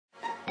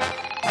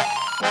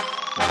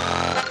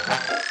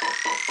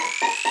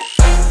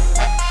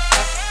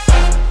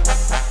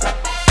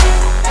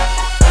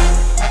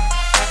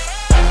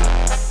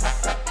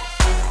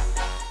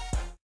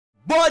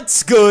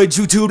good,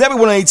 YouTube?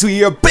 Nappy182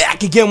 here,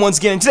 back again once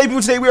again. Today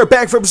we are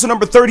back for episode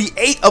number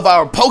 38 of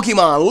our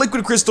Pokemon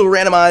Liquid Crystal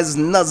Randomizer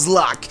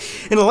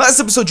Nuzlocke. In the last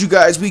episode, you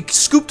guys, we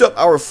scooped up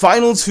our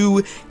final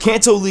 2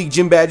 Kanto League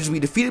gym badges. We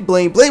defeated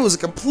Blaine. Blaine was a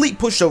complete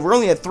pushover. We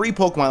only had 3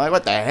 Pokemon. Like,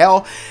 what the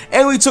hell?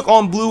 And we took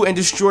on Blue and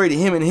destroyed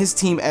him and his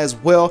team as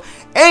well.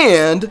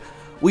 And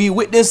we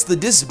witnessed the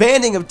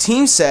disbanding of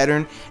Team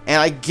Saturn, and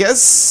I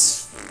guess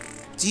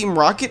Team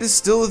Rocket is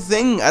still a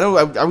thing. I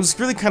was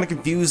really kind of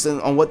confused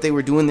on what they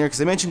were doing there, because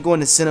they mentioned going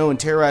to Sinnoh and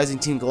terrorizing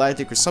Team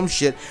Galactic or some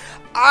shit.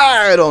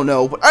 I don't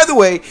know. But either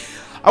way,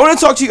 I want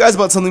to talk to you guys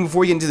about something before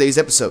we get into today's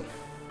episode.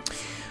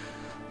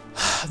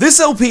 This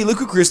LP,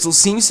 Liquid Crystal,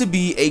 seems to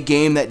be a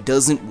game that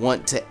doesn't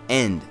want to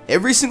end.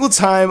 Every single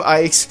time I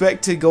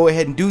expect to go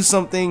ahead and do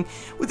something,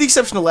 with the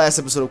exception of last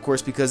episode, of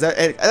course, because that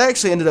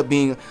actually ended up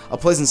being a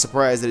pleasant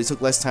surprise that it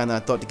took less time than I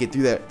thought to get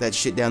through that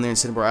shit down there in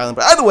Cinnabar Island.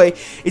 But either way,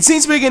 it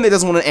seems to be a game that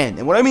doesn't want to end.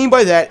 And what I mean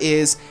by that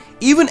is,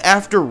 even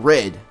after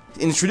Red,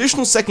 in the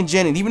traditional second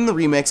gen and even in the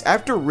remix,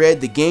 after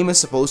Red, the game is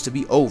supposed to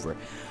be over.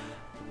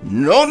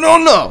 No,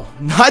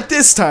 not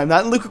this time,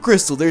 not in Liquid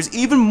Crystal. There's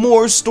even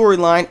more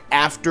storyline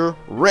after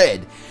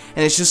Red.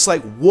 And it's just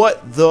like,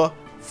 what the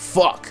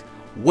fuck?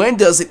 When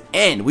does it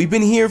end? We've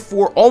been here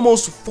for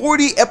almost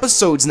 40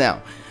 episodes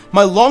now.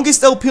 My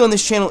longest LP on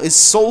this channel is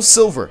Soul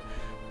Silver.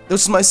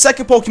 This is my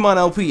second Pokemon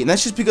LP, and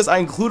that's just because I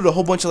included a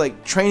whole bunch of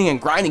like training and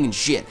grinding and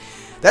shit.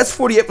 That's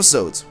 40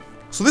 episodes.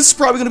 So this is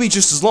probably going to be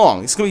just as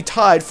long. It's going to be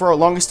tied for our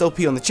longest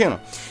LP on the channel.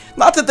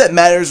 Not that that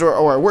matters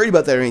or I'm worried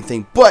about that or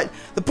anything, but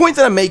the point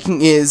that I'm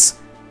making is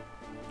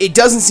it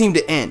doesn't seem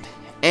to end.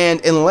 And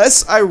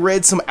unless I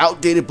read some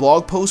outdated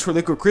blog posts for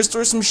Liquid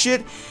Crystal or some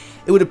shit,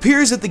 it would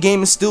appear as if the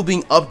game is still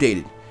being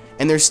updated.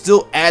 And they're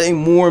still adding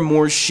more and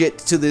more shit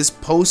to this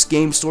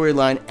post-game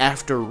storyline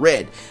after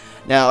Red.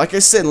 Now, like I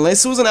said,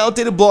 unless it was an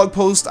outdated blog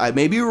post, I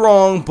may be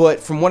wrong, but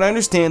from what I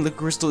understand, Liquid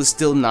Crystal is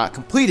still not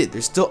completed.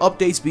 There's still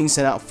updates being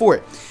sent out for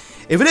it.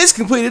 If it is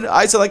completed,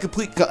 I sound like a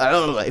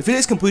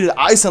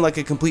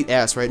complete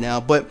ass right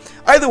now. But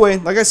either way,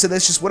 like I said,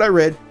 that's just what I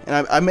read,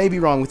 and I may be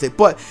wrong with it.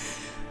 But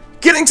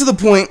getting to the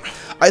point,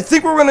 I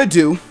think what we're gonna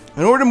do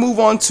in order to move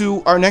on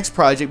to our next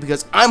project,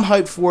 because I'm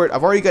hyped for it.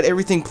 I've already got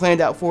everything planned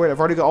out for it. I've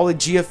already got all the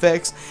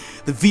GFX,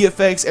 the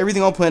VFX,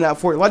 everything all planned out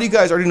for it. A lot of you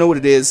guys already know what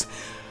it is.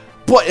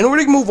 But in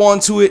order to move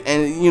on to it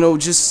and, you know,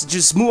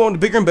 just move on to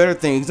bigger and better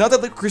things. Not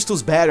that Liquid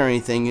Crystal's bad or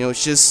anything, you know,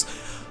 it's just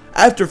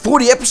after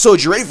 40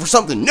 episodes, you're ready for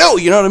something new,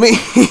 you know what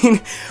I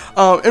mean?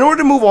 In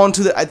order to move on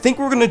to that, I think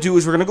what we're going to do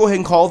is we're going to go ahead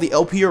and call the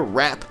LP a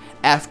wrap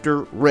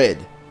after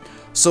Red.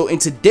 So in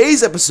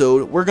today's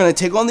episode, we're going to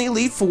take on the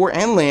Elite Four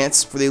and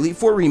Lance for the Elite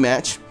Four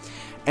rematch.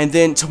 And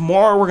then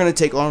tomorrow, we're going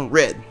to take on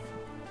Red.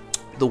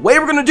 The way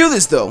we're going to do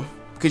this, though,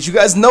 because you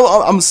guys know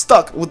I'm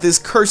stuck with this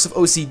curse of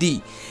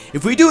OCD.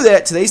 If we do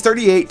that, today's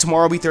 38,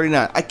 tomorrow will be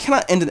 39. I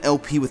cannot end an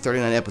LP with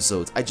 39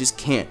 episodes. I just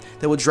can't.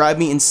 That will drive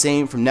me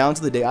insane from now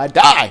until the day I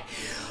die.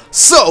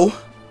 So,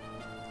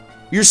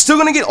 you're still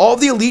going to get all of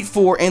the Elite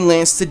Four and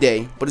Lance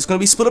today, but it's going to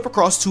be split up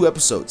across 2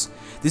 episodes.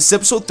 This is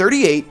episode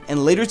 38,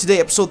 and later today,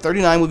 episode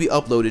 39 will be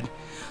uploaded.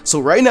 So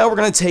right now, we're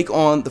going to take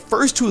on the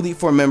first 2 Elite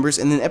Four members,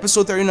 and then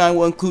episode 39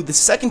 will include the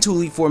second 2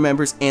 Elite Four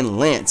members and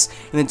Lance.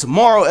 And then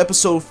tomorrow,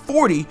 episode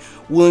 40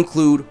 will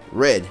include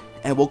Red,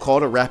 and we'll call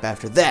it a wrap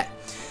after that.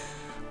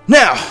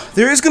 Now,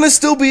 there is going to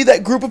still be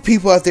that group of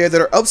people out there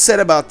that are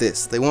upset about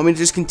this. They want me to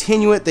just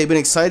continue it. They've been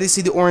excited to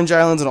see the Orange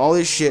Islands and all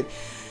this shit.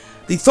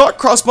 The thought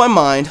crossed my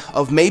mind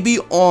of maybe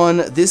on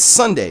this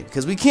Sunday,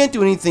 because we can't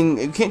do anything,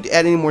 we can't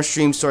add any more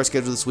streams to our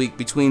schedule this week.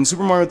 Between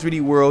Super Mario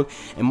 3D World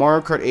and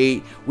Mario Kart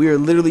 8, we are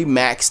literally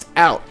maxed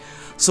out.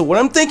 So what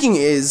I'm thinking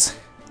is,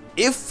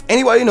 if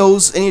anybody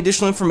knows any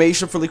additional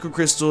information for Liquid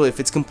Crystal, if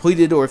it's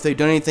completed or if they've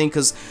done anything,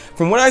 because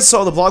from what I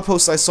saw, the blog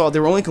posts I saw, they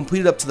were only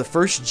completed up to the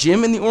first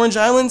gym in the Orange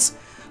Islands.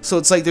 So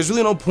it's like there's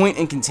really no point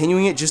in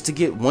continuing it just to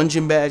get one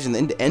gym badge and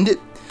then to end it.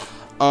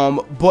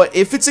 But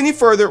if it's any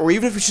further, or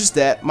even if it's just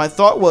that, my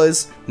thought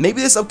was maybe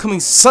this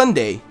upcoming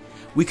Sunday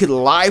we could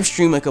live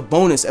stream like a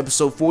bonus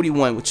episode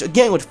 41, which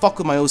again would fuck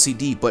with my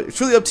OCD, but it's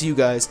really up to you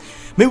guys.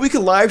 Maybe we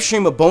could live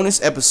stream a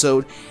bonus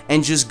episode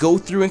and just go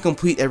through and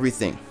complete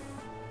everything,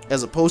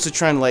 as opposed to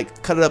trying to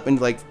like cut it up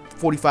into like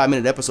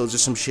 45-minute episodes or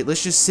some shit.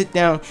 Let's just sit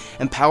down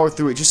and power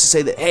through it just to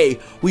say that, hey,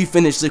 we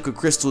finished Liquid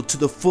Crystal to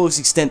the fullest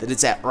extent that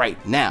it's at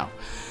right now.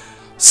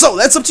 So,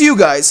 that's up to you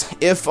guys.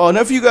 If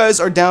enough of you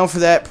guys are down for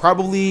that,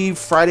 probably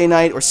Friday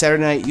night or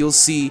Saturday night, you'll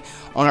see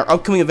on our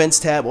upcoming events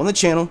tab on the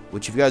channel,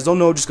 which if you guys don't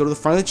know, just go to the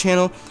front of the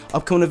channel.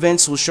 Upcoming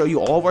events will show you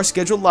all of our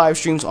scheduled live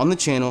streams on the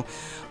channel.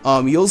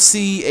 You'll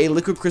see a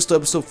Liquid Crystal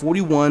episode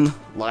 41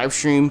 live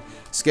stream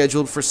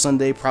scheduled for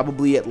Sunday,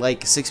 probably at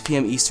like 6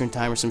 p.m. Eastern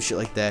time or some shit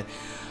like that.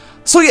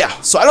 So yeah,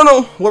 so I don't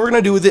know what we're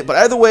going to do with it, but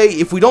either way,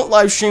 if we don't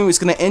live stream, it's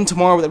going to end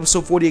tomorrow with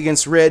episode 40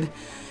 against Red.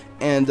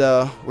 And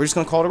we're just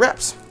going to call it a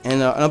wraps.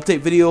 And an update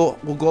video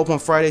will go up on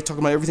Friday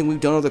talking about everything we've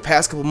done over the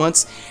past couple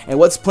months and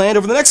what's planned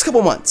over the next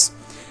couple months.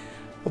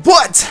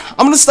 But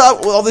I'm going to stop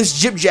with all this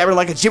jib-jabbering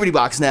like a jibbity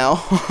box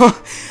now.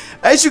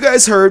 As you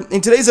guys heard, in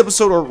today's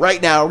episode, or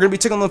right now, we're going to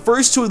be taking on the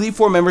first 2 Elite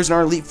Four members in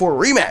our Elite Four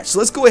rematch. So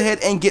let's go ahead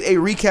and get a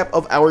recap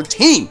of our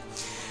team.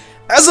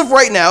 As of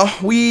right now,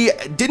 we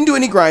didn't do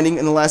any grinding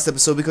in the last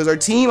episode because our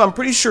team, I'm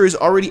pretty sure, is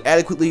already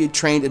adequately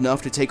trained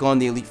enough to take on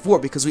the Elite Four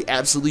because we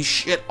absolutely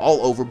shit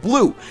all over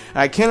Blue. And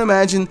I can't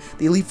imagine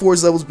the Elite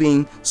Four's levels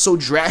being so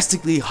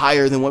drastically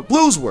higher than what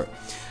Blue's were.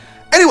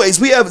 Anyways,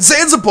 we have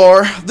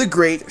Zanzibar, the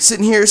Great,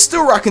 sitting here,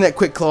 still rocking that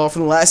Quick Claw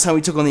from the last time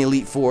we took on the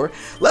Elite Four.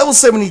 Level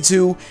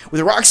 72, with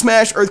a Rock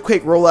Smash,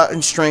 Earthquake, Rollout,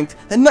 and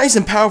Strength. That nice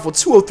and powerful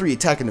 203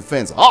 attack and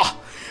defense. Ah!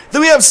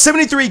 Then we have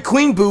 73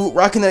 Queen Boo,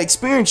 rocking that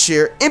Experience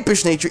Share,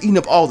 Impish Nature, eating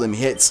up all them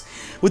hits.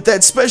 With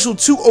that special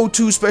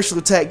 202 special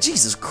attack.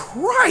 Jesus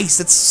Christ,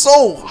 that's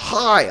so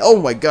high. Oh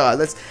my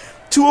god, that's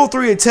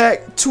 203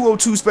 attack,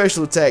 202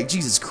 special attack.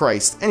 Jesus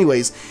Christ.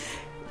 Anyways,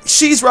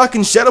 she's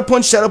rocking Shadow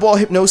Punch, Shadow Ball,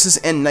 Hypnosis,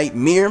 and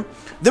Nightmare.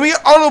 Then we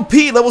got Arnold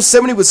P, level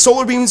 70 with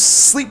Solar Beams,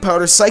 Sleep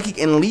Powder, Psychic,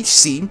 and Leech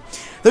Seed.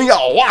 Then we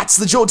got Watts,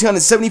 the Jolteon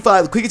at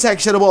 75, Quick Attack,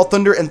 Shadow Ball,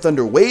 Thunder, and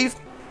Thunder Wave.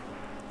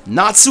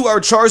 Natsu, our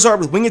Charizard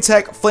with Wing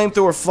Attack,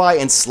 Flamethrower, Fly,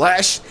 and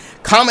Slash.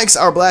 Comics,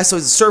 our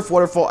Blastoise, Surf,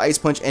 Waterfall, Ice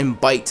Punch, and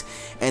Bite.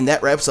 And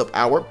that wraps up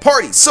our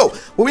party. So,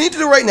 what we need to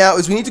do right now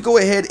is we need to go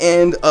ahead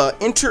and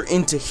enter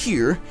into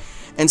here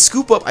and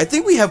scoop up. I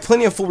think we have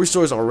plenty of full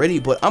restores already,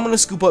 but I'm going to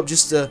scoop up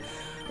just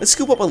let's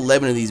scoop up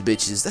 11 of these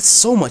bitches. That's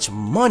so much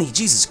money,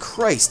 Jesus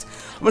Christ.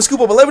 I'm gonna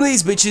scoop up 11 of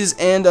these bitches,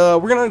 and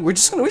we're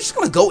just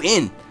gonna go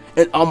in,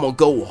 and I'm gonna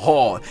go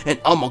hard, and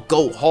I'm gonna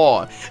go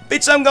hard.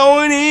 Bitch, I'm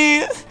going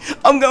in,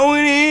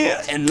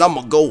 and I'm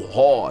gonna go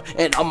hard,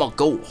 and I'm gonna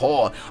go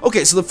hard.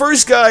 Okay, so the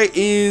first guy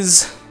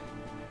is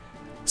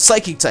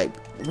Psychic type,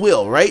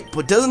 Will, right?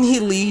 But doesn't he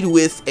lead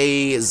with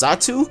a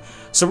Xatu?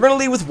 So we're gonna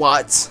lead with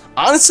Watts.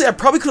 Honestly, I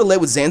probably could have led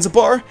with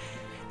Zanzibar,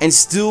 and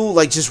still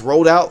like just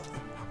rolled out.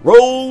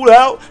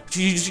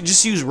 You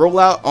just use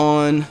rollout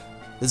on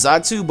the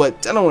Xatu,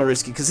 but I don't want to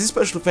risk it because his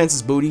special defense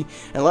is booty,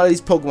 and a lot of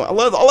these Pokemon, a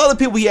lot of the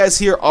people he has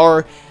here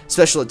are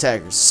special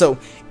attackers. So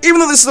even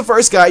though this is the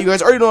first guy, you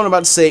guys already know what I'm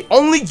about to say.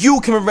 Only you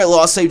can prevent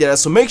lost save data,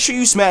 so make sure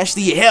you smash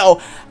the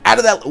hell out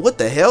of that. What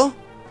the hell?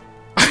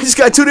 I just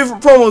got 2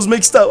 different promos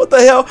mixed up. What the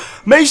hell?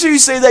 Make sure you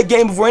save that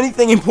game before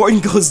anything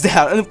important goes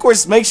down, and of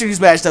course, make sure you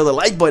smash that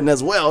like button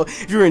as well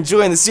if you're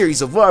enjoying the series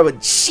so far.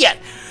 But shit.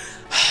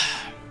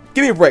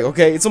 Give me a break,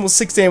 okay? It's almost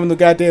 6 a.m. in the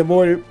goddamn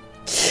morning.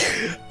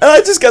 And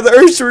I just got the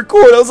urge to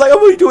record. I was like, I'm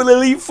going to do an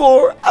Elite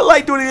Four. I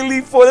like doing the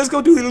Elite Four. Let's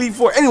go do the Elite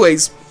Four.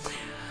 Anyways,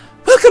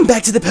 welcome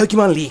back to the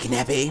Pokemon League,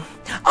 Nappy.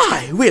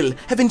 I, Will,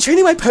 have been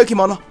training my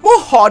Pokemon more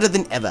harder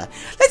than ever.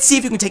 Let's see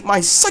if you can take my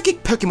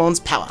psychic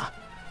Pokemon's power.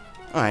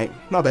 Alright,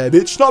 not bad,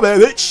 bitch. Not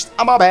bad, bitch.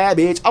 I'm a bad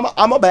bitch.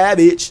 I'm a bad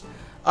bitch.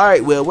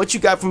 Alright, Will, what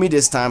you got for me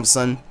this time,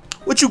 son?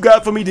 What you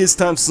got for me this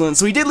time, son?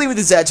 So he did leave with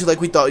his Xatu like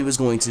we thought he was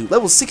going to.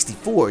 Level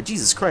 64.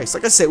 Jesus Christ.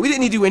 Like I said, we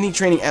didn't need to do any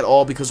training at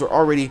all because we're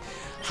already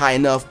high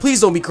enough. Please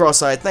don't be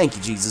cross-eyed. Thank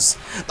you, Jesus.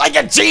 Thank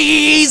you,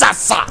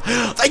 Jesus.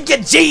 Thank you,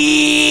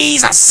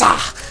 Jesus.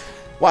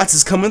 Watts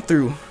is coming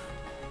through.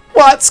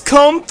 Watts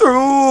come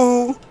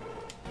through.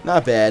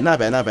 Not bad. Not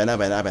bad. Not bad. Not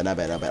bad. Not bad. Not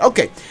bad. Not bad.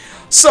 Okay.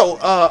 So,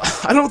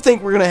 I don't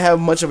think we're going to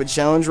have much of a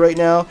challenge right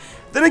now.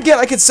 Then again,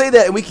 I could say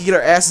that and we could get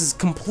our asses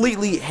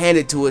completely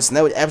handed to us, and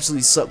that would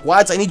absolutely suck.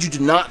 Watts, I need you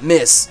to not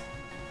miss.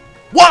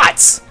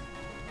 Watts!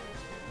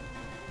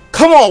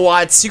 Come on,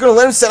 Watts. You're going to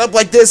let him set up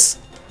like this?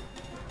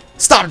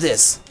 Stop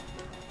this.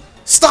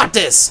 Stop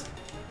this.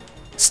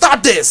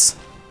 Stop this.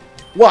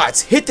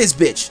 Watts, hit this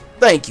bitch.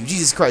 Thank you.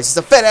 Jesus Christ.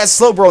 It's a fat-ass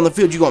Slowbro on the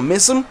field. You going to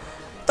miss him?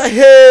 The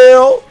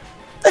hell?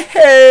 The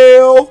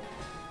hell?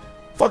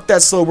 Fuck that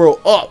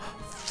Slowbro up.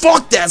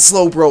 Fuck that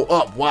Slowbro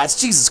up, Watts.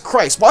 Jesus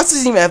Christ. Watts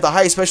doesn't even have the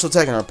highest special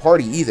attack in our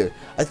party either.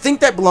 I think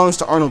that belongs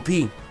to Arnold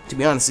P, to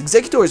be honest.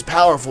 Executor is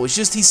powerful. It's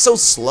just he's so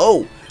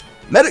slow.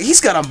 He's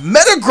got a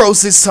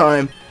Metagross this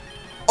time.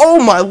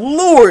 Oh my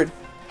lord.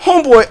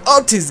 Homeboy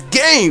upped his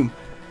game.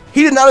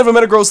 He did not have a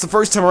Metagross the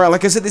first time around.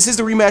 Like I said, this is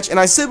the rematch. And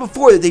I said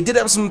before that they did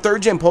have some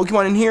 3rd gen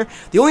Pokemon in here.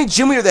 The only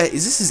gym leader that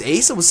is this his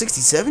ace that was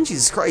 67?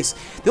 Jesus Christ.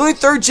 The only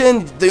 3rd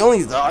gen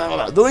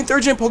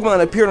Pokemon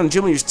that appeared on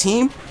Gym Leader's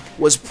team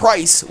was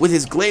Price with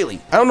his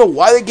Glalie. I don't know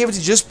why they gave it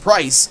to just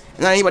Price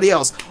and not anybody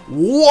else.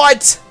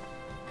 What?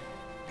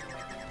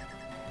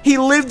 He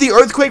lived the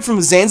Earthquake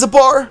from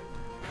Zanzibar?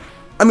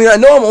 I mean, I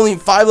know I'm only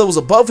 5 levels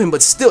above him,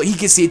 but still, he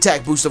gets the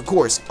attack boost, of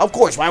course. Of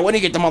course, why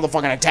wouldn't he get the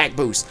motherfucking attack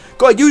boost?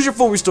 Go ahead, use your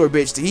full restore,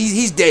 bitch.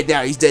 He's dead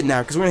now. He's dead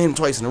now, because we're going to hit him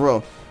twice in a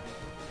row.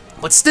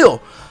 But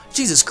still,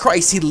 Jesus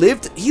Christ, he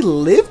lived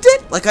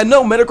it? Like, I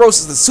know Metagross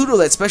is the pseudo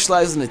that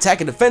specializes in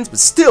attack and defense, but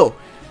still,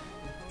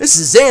 this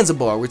is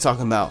Zanzibar we're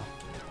talking about.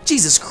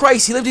 Jesus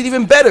Christ, he lived it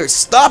even better.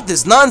 Stop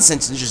this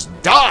nonsense and just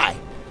die.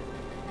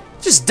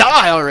 Just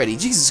die already.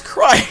 Jesus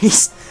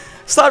Christ.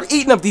 Stop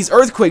eating up these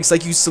earthquakes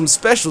like you some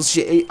special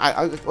shit.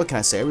 What can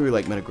I say? I really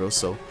like Metagross,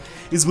 so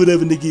it's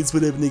whatever, nigga. It's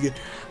whatever, nigga.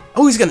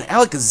 Oh, he's got an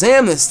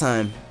Alakazam this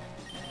time.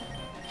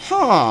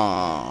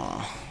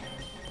 Huh.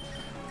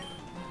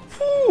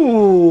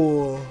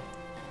 Ooh.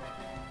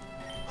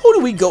 Who do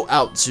we go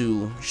out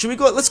to? Should we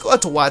go? Let's go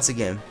out to Watts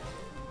again.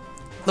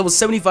 Level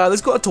 75.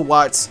 Let's go out to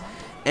Watts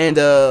And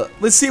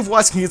let's see if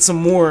Watts can get some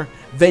more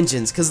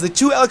vengeance. Because the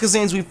 2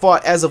 Alakazams we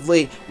fought as of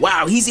late,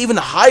 wow, he's even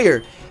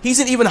higher. He's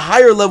an even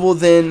higher level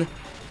than...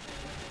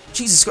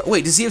 Jesus Christ.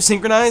 Wait, does he have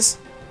Synchronize?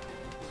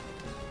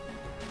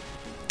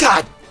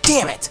 God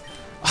damn it.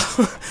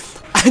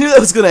 I knew that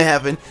was going to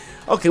happen.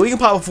 Okay, we can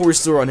pop a full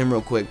restore on him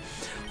real quick.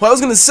 What I was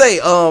going to say,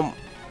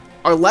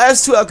 our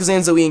last 2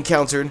 Alakazams that we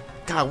encountered...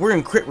 God, we're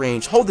in crit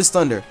range. Hold this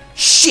thunder.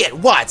 Shit,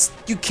 Watts.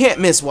 You can't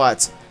miss,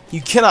 Watts.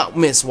 You cannot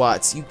miss,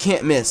 Watts. You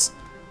can't miss.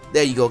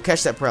 There you go.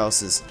 Catch that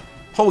paralysis.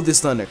 Hold this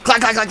thunder.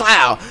 Clack, clack, clack,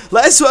 clack.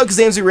 Last 2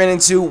 Alakazams we ran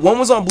into. One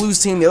was on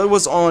Blue's team. The other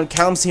was on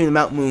Callum's team in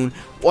Mount Moon.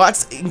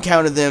 Watts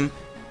encountered them.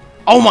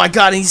 Oh my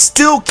god, and he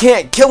still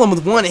can't kill him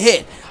with 1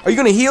 hit. Are you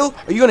going to heal?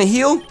 Are you going to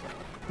heal?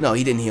 No,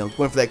 he didn't heal.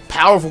 Went for that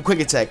powerful quick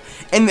attack.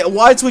 And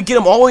Watts would get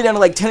him all the way down to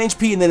like 10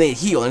 HP and then they'd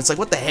heal. And it's like,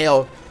 what the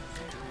hell?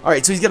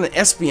 Alright, so he's got an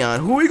Espeon.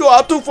 Who we go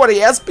out to for the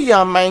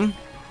Espeon, man?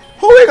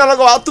 Who we gonna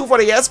go out to for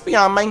the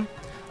Espeon, man?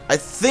 I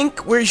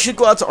think we should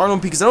go out to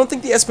Arnold P because I don't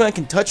think the Espeon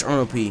can touch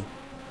Arnold P.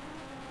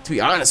 To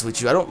be honest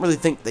with you, I don't really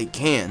think they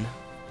can.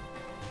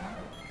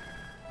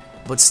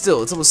 But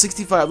still, it's level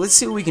 65. Let's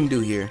see what we can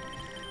do here.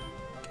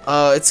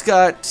 It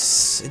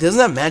doesn't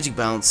have Magic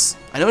Bounce.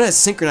 I know it has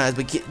Synchronize,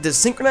 but does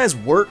Synchronize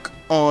work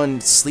on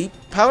Sleep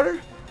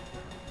Powder?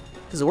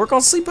 Does it work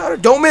on Sleep Powder?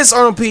 Don't miss,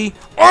 Arnold P!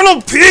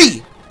 Arnold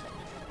P!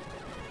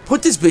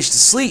 Put this bitch to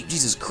sleep,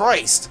 Jesus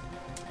Christ.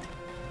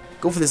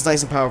 Go for this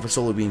nice and powerful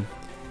Solar Beam.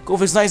 Go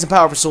for this nice and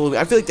powerful Solar Beam.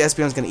 I feel like the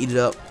Espeon's gonna eat it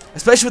up.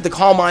 Especially with the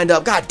Calm Mind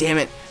up. God damn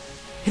it.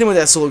 Hit him with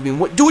that Solar Beam.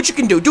 Do what you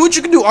can do. Do what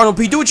you can do, Arnold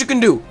P. Do what you can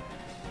do.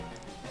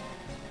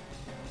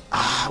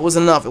 Ah, it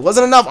wasn't enough. It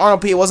wasn't enough,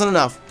 Arnold P. It wasn't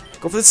enough.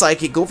 Go for the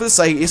Psychic. Go for the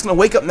Psychic. It's gonna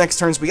wake up next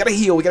turn, so we gotta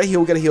heal. We gotta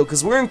heal. We gotta heal.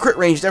 Because we're in crit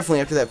range, definitely,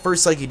 after that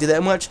first Psychic did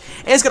that much.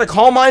 And it's got a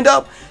Calm Mind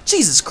up.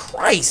 Jesus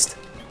Christ.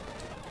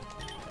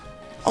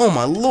 Oh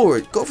my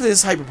lord. Go for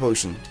this Hyper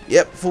Potion.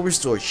 Yep, full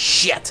restore.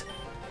 Shit.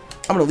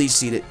 I'm gonna Leech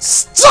Seed it.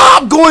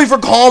 Stop going for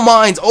Calm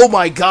Minds. Oh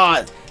my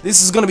god.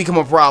 This is gonna become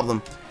a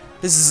problem.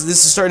 This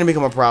is starting to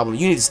become a problem.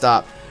 You need to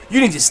stop.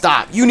 You need to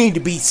stop. You need to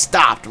be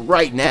stopped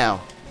right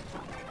now.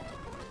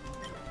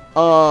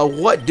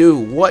 What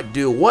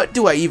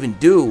do I even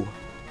do?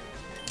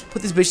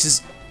 Put this bitch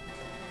to...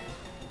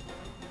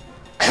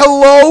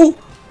 Hello?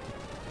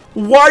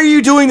 Why are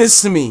you doing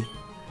this to me?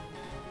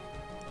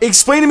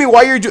 Explain to me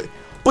why you're doing...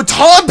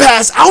 Baton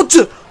Pass out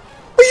to...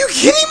 Are you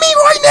kidding me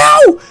right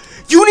now?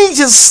 You need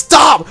to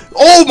stop.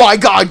 Oh my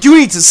god, you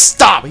need to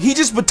stop. He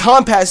just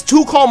Baton Passed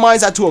 2 Calm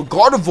Minds out to a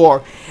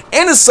Gardevoir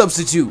and a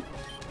Substitute.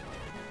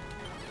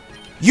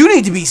 You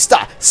need to be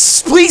stopped.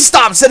 Please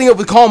stop setting up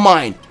with Calm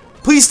Mind.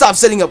 Please stop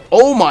setting up.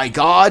 Oh my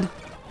god.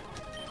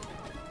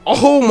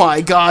 Oh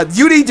my god.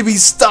 You need to be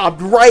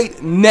stopped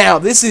right now.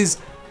 This is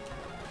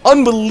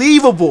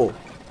unbelievable.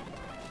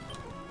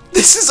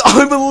 This is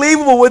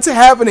unbelievable what's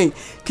happening.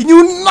 Can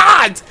you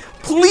not?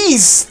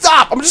 Please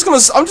stop. I'm just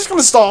gonna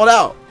stall it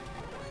out.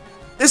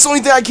 That's the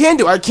only thing I can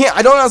do. I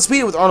don't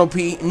outspeed it with Arnold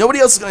P. Nobody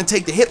else is gonna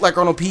take the hit like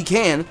Arnold P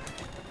can.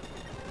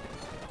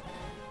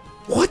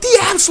 What the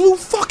absolute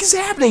fuck is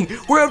happening?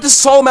 We're gonna have to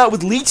stall him out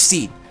with Leech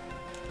Seed.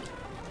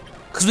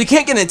 Because we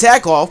can't get an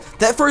attack off.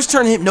 That first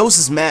turn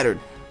Hypnosis mattered.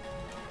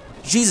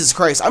 Jesus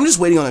Christ. I'm just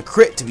waiting on a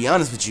crit, to be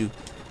honest with you.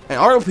 And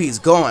Arnold P is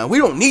gone. We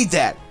don't need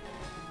that.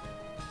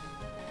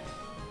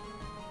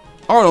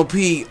 Arnold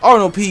P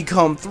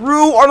come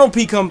through. Arnold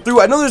P come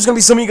through. I know there's going to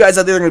be some of you guys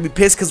out there that are going to be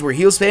pissed because we're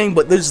heal spamming,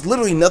 but there's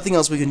literally nothing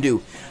else we can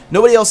do.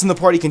 Nobody else in the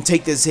party can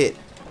take this hit.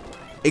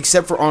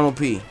 Except for Arnold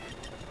P.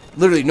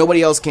 Literally,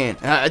 nobody else can.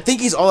 And I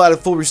think he's all out of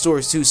full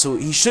restores too, so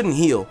he shouldn't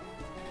heal.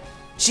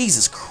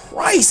 Jesus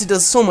Christ, it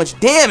does so much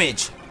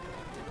damage.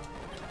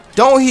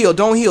 Don't heal,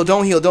 don't heal,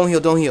 don't heal, don't heal,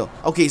 don't heal.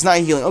 Okay, he's not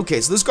healing.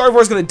 Okay, so this Gardevoir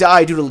is going to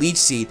die due to Leech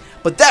Seed,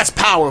 but that's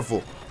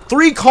powerful.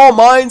 3 Calm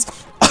Minds.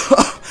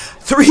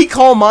 3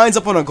 Calm Minds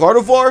up on a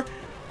Gardevoir?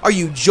 Are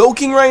you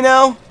joking right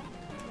now?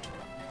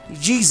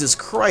 Jesus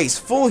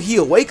Christ. Full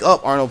heal. Wake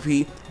up, Arnold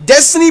P.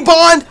 Destiny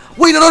Bond?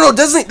 Wait, no. That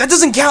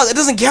doesn't count. That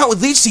doesn't count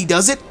with Leech Seed,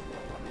 does it?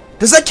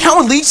 Does that count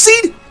with Leech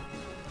Seed?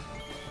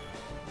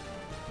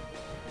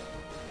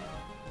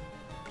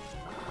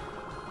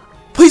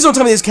 Please don't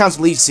tell me this counts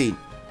with Leech Seed.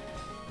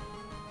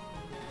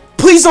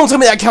 Please don't tell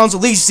me that counts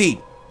with Leech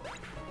Seed.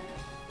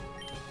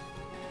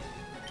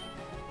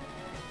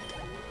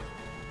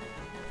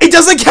 It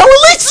doesn't count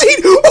with Leech Seed!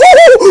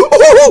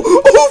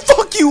 Oh,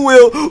 fuck you,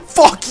 Will!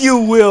 Fuck you,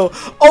 Will!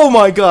 Oh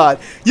my god.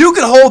 You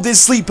can hold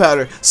this Sleep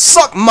Powder.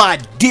 Suck my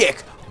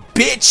dick,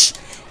 bitch!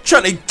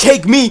 Trying to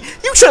take me?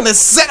 You trying to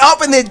set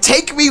up and then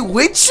take me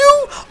with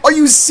you? Are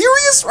you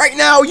serious right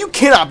now? You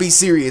cannot be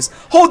serious.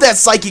 Hold that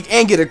Psychic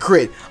and get a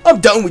crit.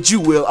 I'm done with you,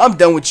 Will. I'm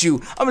done with you.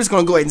 I'm just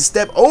gonna go ahead and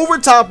step over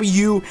top of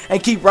you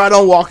and keep right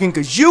on walking,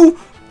 because you,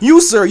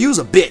 sir, you's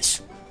a bitch.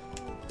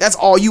 That's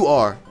all you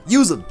are.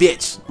 You's a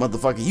bitch,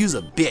 motherfucker. You's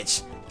a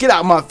bitch. Get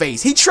out of my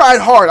face. He tried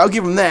hard, I'll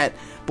give him that.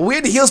 But we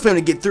had to heal spam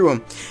to get through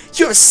him.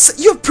 You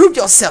have proved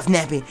yourself,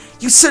 Nappy.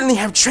 You certainly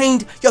have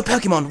trained your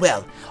Pokemon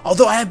well.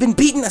 Although I have been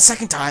beaten a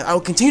second time, I will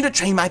continue to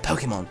train my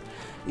Pokemon.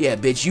 Yeah,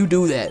 bitch, you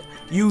do that.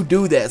 You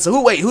do that.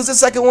 So wait, who's the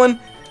second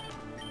one?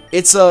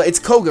 It's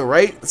Koga,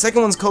 right? The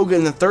second one's Koga,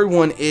 and the third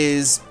one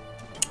is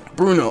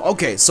Bruno.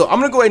 Okay, so I'm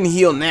gonna go ahead and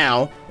heal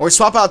now, or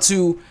swap out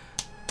to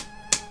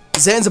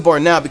Zanzibar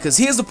now, because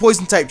he is the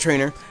poison type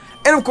trainer.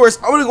 And of course,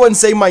 I'm gonna go ahead and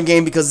save my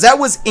game because that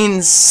was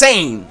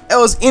insane. That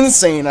was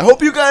insane. I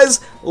hope you guys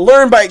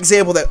learn by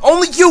example that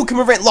only you can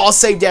prevent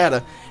lost save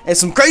data. And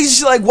some crazy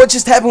shit like what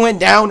just happened went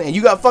down and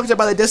you got fucked up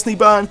by the Destiny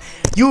bond,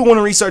 you would want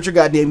to restart your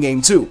goddamn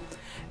game too.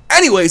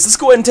 Anyways, let's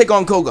go ahead and take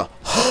on Koga.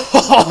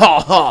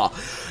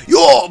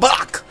 You're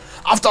back!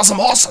 After some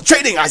horse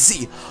trading, I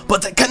see.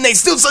 But can they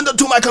still send it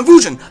to my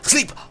confusion?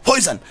 Sleep,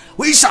 poison,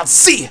 we shall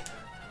see.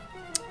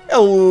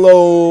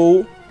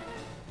 Hello.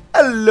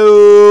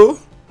 Hello.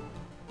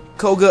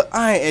 Koga,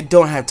 I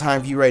don't have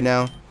time for you right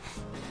now.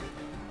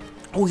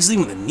 Oh, he's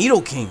leaving the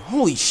Needle King.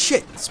 Holy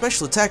shit.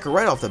 Special attacker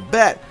right off the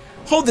bat.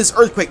 Hold this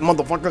Earthquake,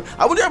 motherfucker.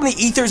 I wonder how many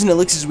ethers and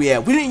elixirs we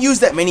have. We didn't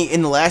use that many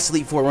in the last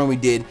Elite Four run we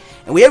did.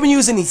 And we haven't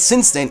used any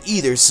since then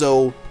either,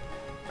 so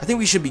I think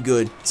we should be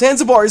good.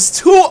 Zanzibar is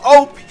too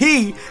OP!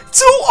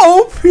 Too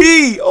OP!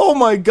 Oh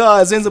my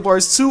god, Zanzibar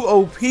is too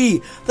OP.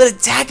 The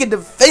attack and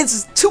defense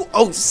is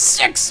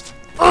 206!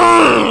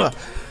 Ugh.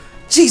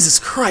 Jesus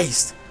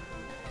Christ.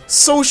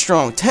 So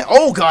strong.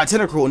 Oh god,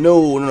 Tentacruel.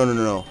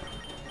 No.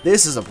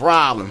 This is a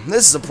problem.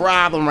 This is a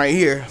problem right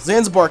here.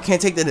 Zanzibar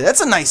can't take that.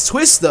 That's a nice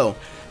twist though,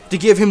 to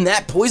give him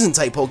that poison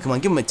type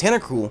Pokemon. Give him a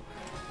Tentacruel.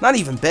 Not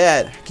even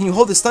bad. Can you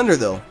hold this thunder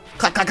though?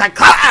 Clack, clack, clack,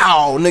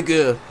 clow,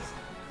 nigga.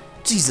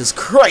 Jesus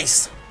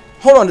Christ.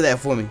 Hold on to that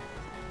for me.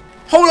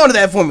 Hold on to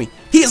that for me.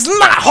 He is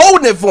not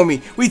holding it for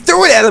me. We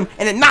threw it at him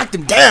and it knocked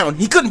him down.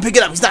 He couldn't pick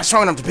it up. He's not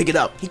strong enough to pick it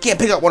up. He can't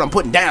pick up what I'm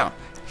putting down.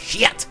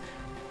 Shit.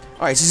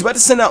 Alright, so he's about to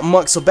send out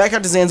Muck, so back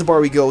out to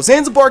Zanzibar we go.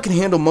 Zanzibar can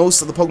handle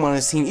most of the Pokemon on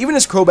his team, even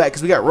his Crobat,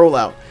 because we got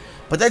Rollout.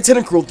 But that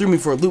Tentacruel threw me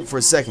for a loop for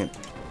a second.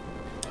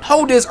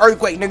 Hold this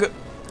Earthquake, nigga.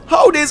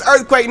 Hold this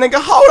Earthquake,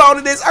 nigga. Hold on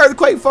to this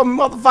Earthquake for me,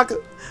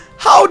 motherfucker.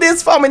 Hold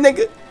this for me,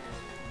 nigga.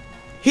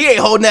 He ain't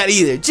holding that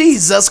either.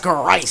 Jesus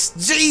Christ.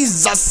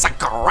 Jesus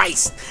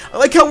Christ. I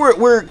like how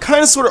we're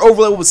kind of sort of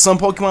overleveled with some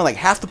Pokemon. Like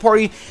half the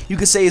party, you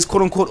could say, is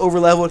quote-unquote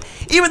overleveled.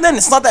 Even then,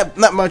 it's not that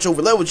much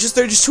overleveled.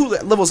 They're just 2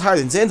 levels higher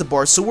than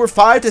Zanzibar. So we're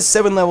 5 to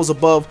 7 levels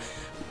above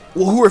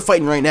who we're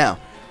fighting right now.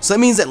 So that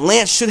means that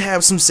Lance should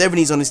have some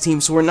 70s on his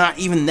team. So we're not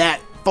even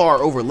that far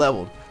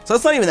overleveled. So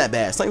it's not even that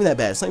bad. It's not even that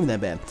bad. It's not even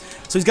that bad.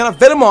 So he's got a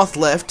Venomoth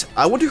left.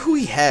 I wonder who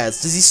he has.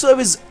 Does he still have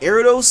his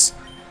Gyarados?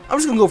 I'm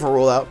just going to go for a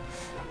Rollout.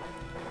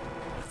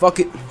 Fuck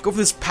it. Go for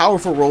this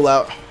powerful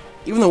Rollout.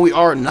 Even though we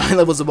are 9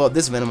 levels above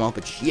this Venomoth,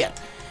 but shit.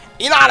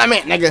 You know what I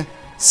meant, nigga.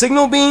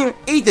 Signal Beam.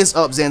 Eat this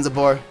up,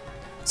 Zanzibar.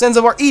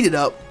 Zanzibar, eat it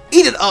up.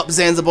 Eat it up,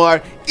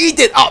 Zanzibar. Eat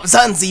it up,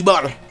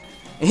 Zanzibar.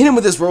 And hit him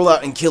with this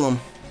Rollout and kill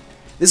him.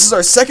 This is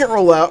our second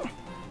Rollout.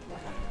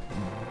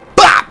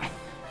 Bop!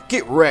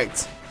 Get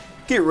wrecked.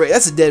 Get wrecked.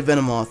 That's a dead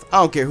Venomoth. I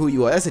don't care who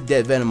you are. That's a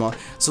dead Venomoth.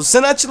 So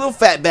send out your little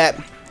fat bat.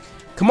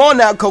 Come on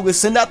now, Koga.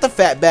 Send out the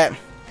fat bat.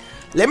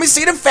 Let me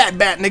see the fat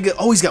bat, nigga.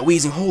 Oh, he's got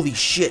Wheezing. Holy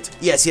shit.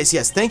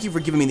 Yes. Thank you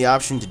for giving me the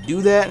option to do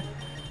that.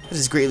 That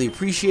is greatly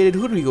appreciated.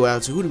 Who do we go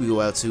out to? Who do we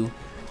go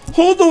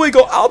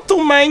out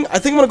to, man? I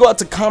think I'm going to go out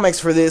to Comics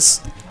for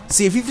this.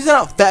 See, if he sent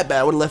out Fat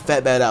Bat, I would have left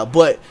Fat Bat out.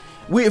 But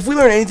if we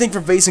learn anything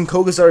from facing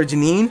Kogastar or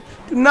Janine,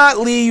 do not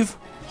leave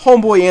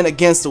Homeboy in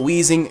against the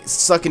Wheezing,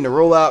 sucking the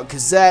Rollout,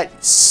 because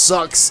that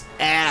sucks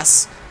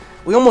ass.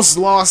 We almost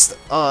lost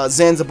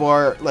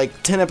Zanzibar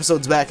like 10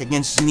 episodes back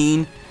against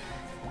Janine.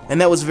 And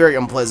that was very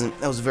unpleasant.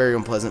 That was very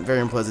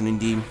unpleasant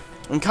indeed.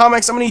 In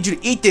Comics, I'm gonna need you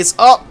to eat this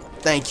up.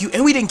 Thank you.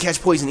 And we didn't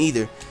catch poison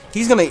either.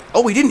 He's gonna.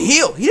 Oh, he didn't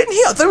heal. He didn't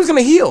heal. I thought he was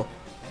gonna heal.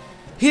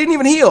 He didn't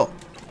even heal.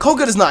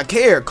 Koga does not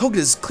care.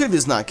 Koga clearly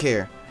does not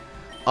care.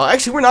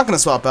 Actually, we're not gonna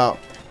swap out.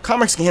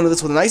 Comics can handle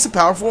this with a nice and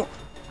powerful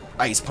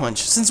Ice Punch.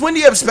 Since when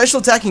do you have special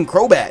attacking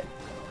Crobat?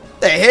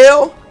 The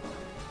hell?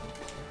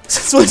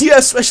 Since when do you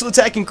have special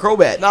attacking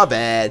Crobat? Not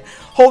bad.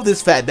 Hold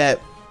this, Fat Bat.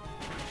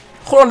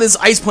 Hold on to this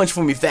Ice Punch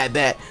for me, Fat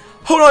Bat.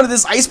 Hold on to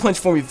this Ice Punch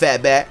for me,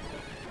 Fat Bat.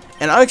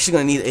 And I'm actually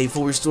going to need a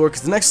full restore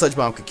because the next Sludge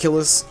Bomb could kill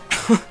us.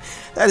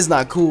 That is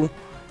not cool.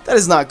 That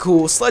is not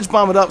cool. Sludge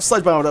Bomb it up,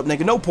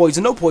 nigga. No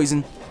poison, no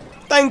poison.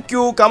 Thank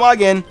you. Come on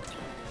again.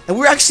 And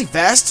we're actually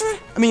faster?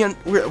 I mean,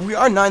 we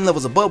are 9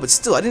 levels above, but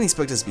still, I didn't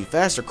expect us to be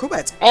faster.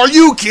 Crobats, are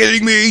you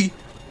kidding me?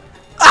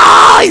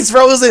 Ah, he's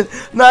frozen.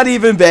 Not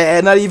even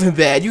bad, not even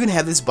bad. You can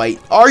have this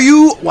bite. Are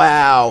you?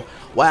 Wow.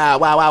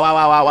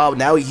 Wow.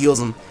 Now he heals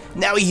him.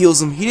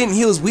 He didn't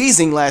heal his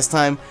Wheezing last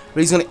time,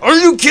 but he's gonna. Are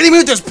you kidding me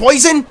with this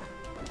poison?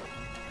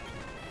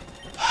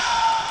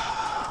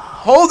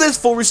 Hold this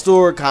full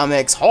restore,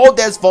 Comics. Hold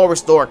this full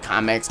restore,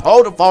 Comics.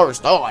 Hold the full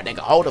restore, nigga.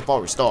 Hold the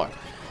full restore.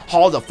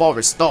 Hold the full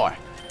restore.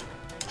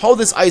 Hold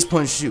this Ice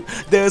Punch shoot.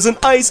 There's an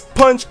Ice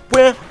Punch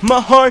where my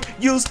heart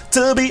used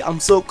to be. I'm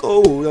so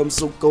cold. I'm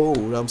so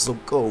cold. I'm so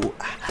cold.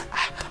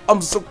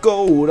 I'm so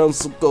cold. I'm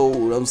so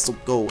cold. I'm so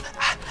cold.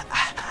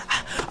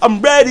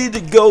 I'm ready to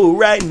go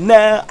right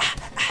now.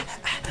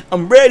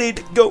 I'm ready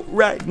to go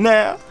right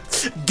now.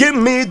 Give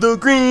me the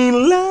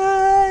green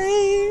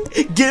light.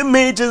 Give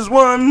me just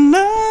one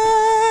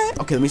night.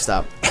 Okay, let me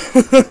stop.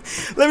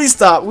 Let me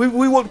stop. We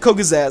whooped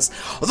Koga's ass.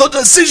 The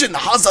decision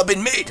has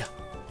been made.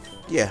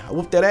 Yeah, I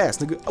whooped that ass,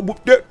 nigga. I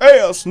whooped that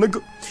ass,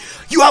 nigga.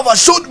 You have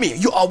assured me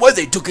you are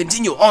worthy to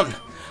continue on.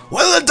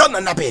 Well done,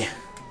 Nappy.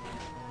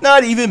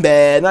 Not even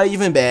bad, not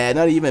even bad,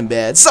 not even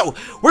bad. So,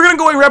 we're gonna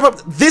go and wrap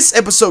up this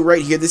episode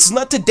right here. This is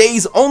not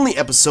today's only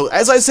episode.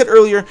 As I said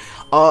earlier,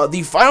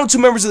 the final 2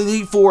 members of the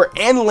Elite Four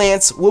and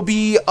Lance will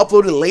be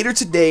uploaded later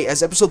today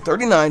as episode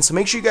 39, so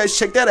make sure you guys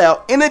check that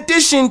out. In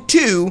addition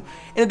to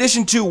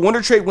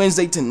Wonder Trade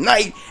Wednesday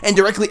tonight, and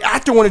directly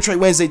after Wonder Trade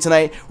Wednesday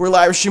tonight, we're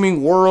live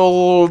streaming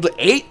World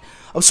 8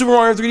 of Super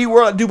Mario 3D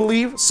World, I do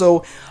believe.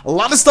 So, a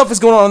lot of stuff is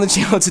going on the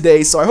channel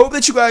today, so I hope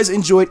that you guys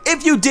enjoyed.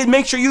 If you did,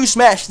 make sure you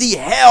smash the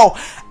hell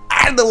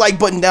out of the like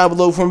button down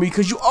below for me,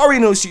 because you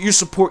already know your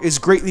support is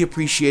greatly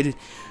appreciated.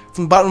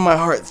 From the bottom of my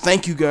heart,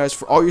 thank you guys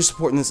for all your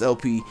support in this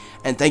LP,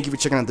 and thank you for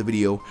checking out the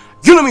video.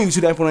 You know me,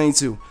 YouTube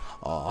 9.92.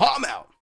 I'm out.